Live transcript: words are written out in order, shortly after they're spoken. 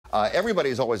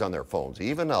Everybody's always on their phones,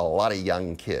 even a lot of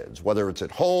young kids, whether it's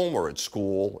at home or at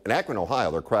school. In Akron,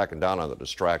 Ohio, they're cracking down on the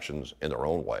distractions in their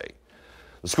own way.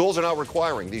 The schools are now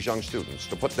requiring these young students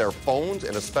to put their phones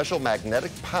in a special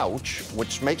magnetic pouch,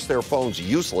 which makes their phones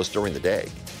useless during the day.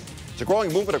 It's a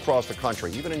growing movement across the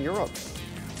country, even in Europe.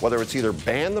 Whether it's either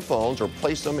ban the phones or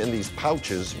place them in these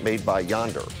pouches made by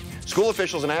Yonder. School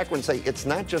officials in Akron say it's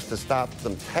not just to stop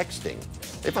them texting.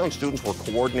 They found students were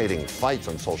coordinating fights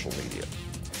on social media.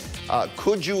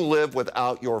 Could you live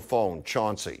without your phone,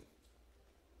 Chauncey?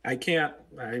 I can't.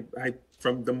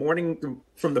 From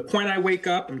the point I wake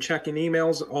up, I'm checking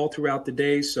emails all throughout the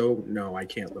day. So no, I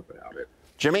can't live without it.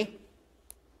 Jimmy?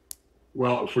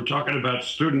 Well, if we're talking about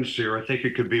students here, I think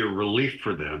it could be a relief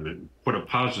for them and put a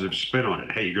positive spin on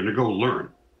it. Hey, you're going to go learn.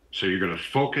 So you're going to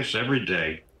focus every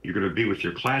day. You're going to be with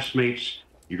your classmates.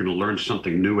 You're going to learn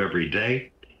something new every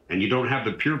day. And you don't have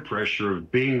the peer pressure of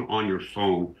being on your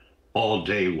phone all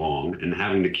day long and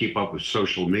having to keep up with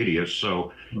social media.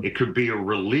 So it could be a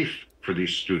relief for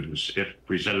these students if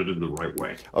presented in the right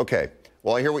way. Okay.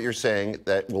 Well, I hear what you're saying.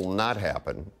 That will not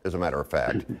happen, as a matter of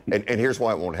fact. and here's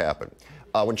why it won't happen.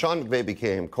 When Sean McVay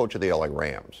became coach of the LA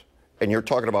Rams, and you're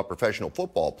talking about professional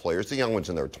football players, the young ones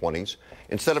in their 20s,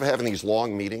 instead of having these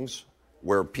long meetings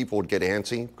where people would get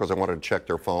antsy because they wanted to check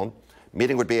their phone,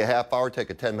 meeting would be a half hour, take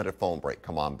a 10-minute phone break,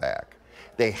 come on back.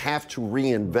 They have to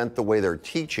reinvent the way they're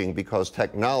teaching because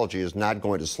technology is not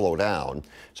going to slow down.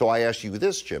 So I ask you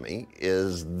this, Jimmy,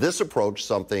 is this approach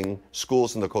something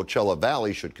schools in the Coachella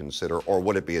Valley should consider, or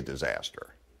would it be a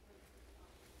disaster?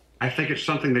 I think it's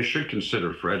something they should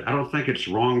consider, Fred. I don't think it's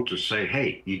wrong to say,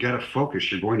 hey, you got to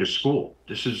focus. You're going to school.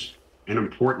 This is an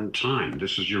important time.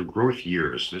 This is your growth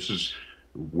years. This is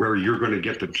where you're going to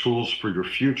get the tools for your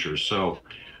future. So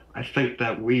I think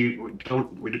that we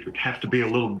have to be a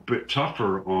little bit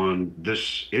tougher on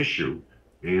this issue.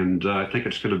 And I think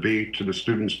it's going to be to the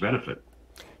students' benefit.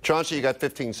 Chauncey, you got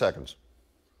 15 seconds.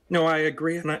 No, I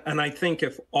agree. And I think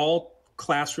if all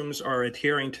classrooms are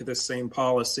adhering to the same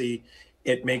policy,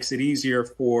 it makes it easier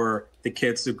for the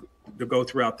kids to go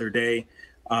throughout their day.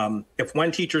 If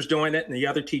one teacher's doing it and the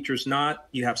other teacher's not,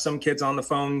 you have some kids on the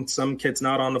phone, some kids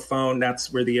not on the phone.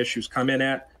 That's where the issues come in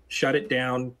at. Shut it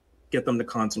down, get them to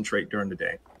concentrate during the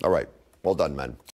day. All right. Well done, men.